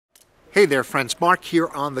Hey there friends, Mark here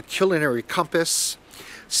on the Culinary Compass,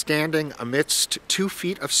 standing amidst 2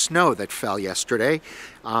 feet of snow that fell yesterday.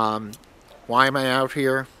 Why am I out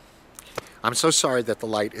here? I'm so sorry that the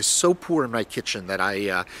light is so poor in my kitchen that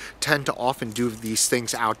I tend to often do these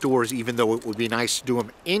things outdoors, even though it would be nice to do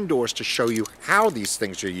them indoors to show you how these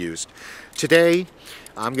things are used. Today,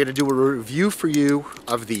 I'm going to do a review for you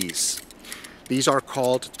of these. These are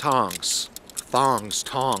called tongs.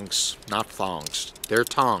 Tongs, not thongs. They're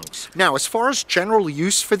tongs. Now, as far as general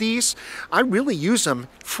use for these, I really use them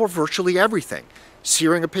for virtually everything.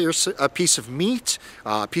 Searing a piece of meat,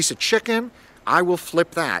 a piece of chicken, I will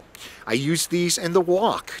flip that. I use these in the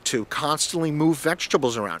wok to constantly move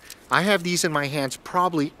vegetables around. I have these in my hands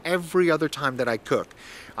probably every other time that I cook,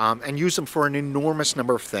 and use them for an enormous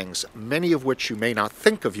number of things, many of which you may not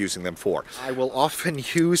think of using them for. I will often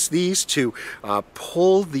use these to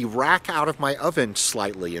pull the rack out of my oven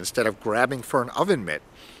slightly instead of grabbing for an oven mitt.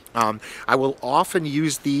 I will often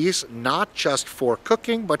use these not just for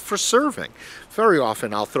cooking, but for serving. Very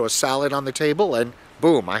often I'll throw a salad on the table and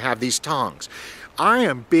boom, I have these tongs. I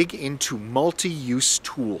am big into multi-use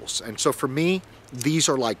tools, and so for me, these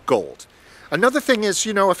are like gold. Another thing is,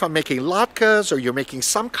 you know, if I'm making latkes or you're making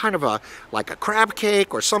some kind of like a crab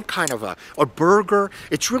cake or some kind of a burger,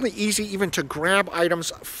 it's really easy even to grab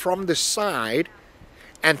items from the side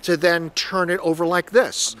and to then turn it over like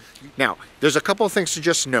this. Now, there's a couple of things to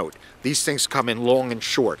just note. These things come in long and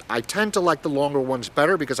short. I tend to like the longer ones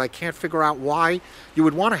better because I can't figure out why you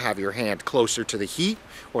would want to have your hand closer to the heat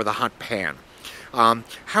or the hot pan.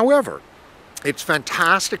 However, it's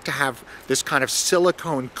fantastic to have this kind of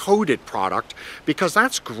silicone-coated product because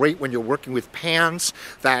that's great when you're working with pans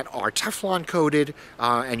that are Teflon-coated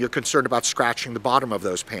and you're concerned about scratching the bottom of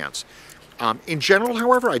those pans. In general,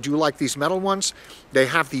 however, I do like these metal ones. They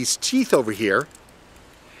have these teeth over here,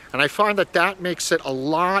 and I find that that makes it a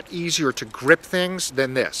lot easier to grip things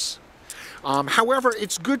than this. However,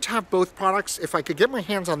 it's good to have both products. If I could get my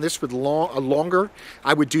hands on this with longer,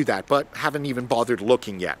 I would do that, but haven't even bothered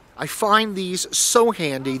looking yet. I find these so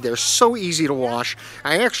handy. They're so easy to wash.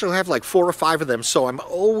 I actually have like 4 or 5 of them, so I'm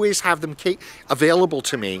always have them available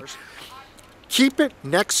to me. Keep it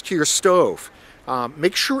next to your stove.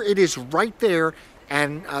 Make sure it is right there,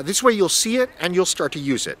 and this way you'll see it and you'll start to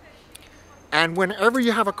use it. And whenever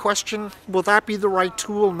you have a question, will that be the right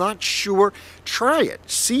tool? Not sure. Try it.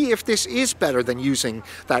 See if this is better than using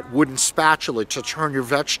that wooden spatula to turn your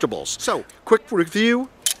vegetables. So, quick review.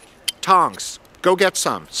 Tongs. Go get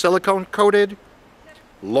some. Silicone coated.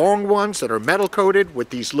 Long ones that are metal coated with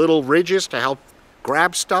these little ridges to help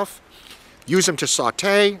grab stuff. Use them to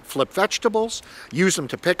saute, flip vegetables. Use them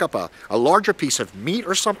to pick up a larger piece of meat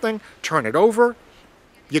or something. Turn it over.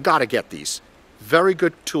 You gotta get these. Very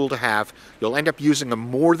good tool to have. You'll end up using them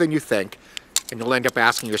more than you think, and you'll end up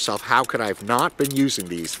asking yourself, how could I have not been using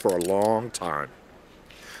these for a long time?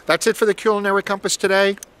 That's it for the Culinary Compass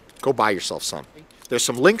today. Go buy yourself some. There's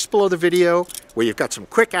some links below the video where you've got some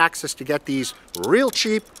quick access to get these real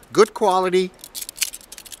cheap, good quality.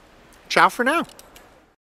 Ciao for now.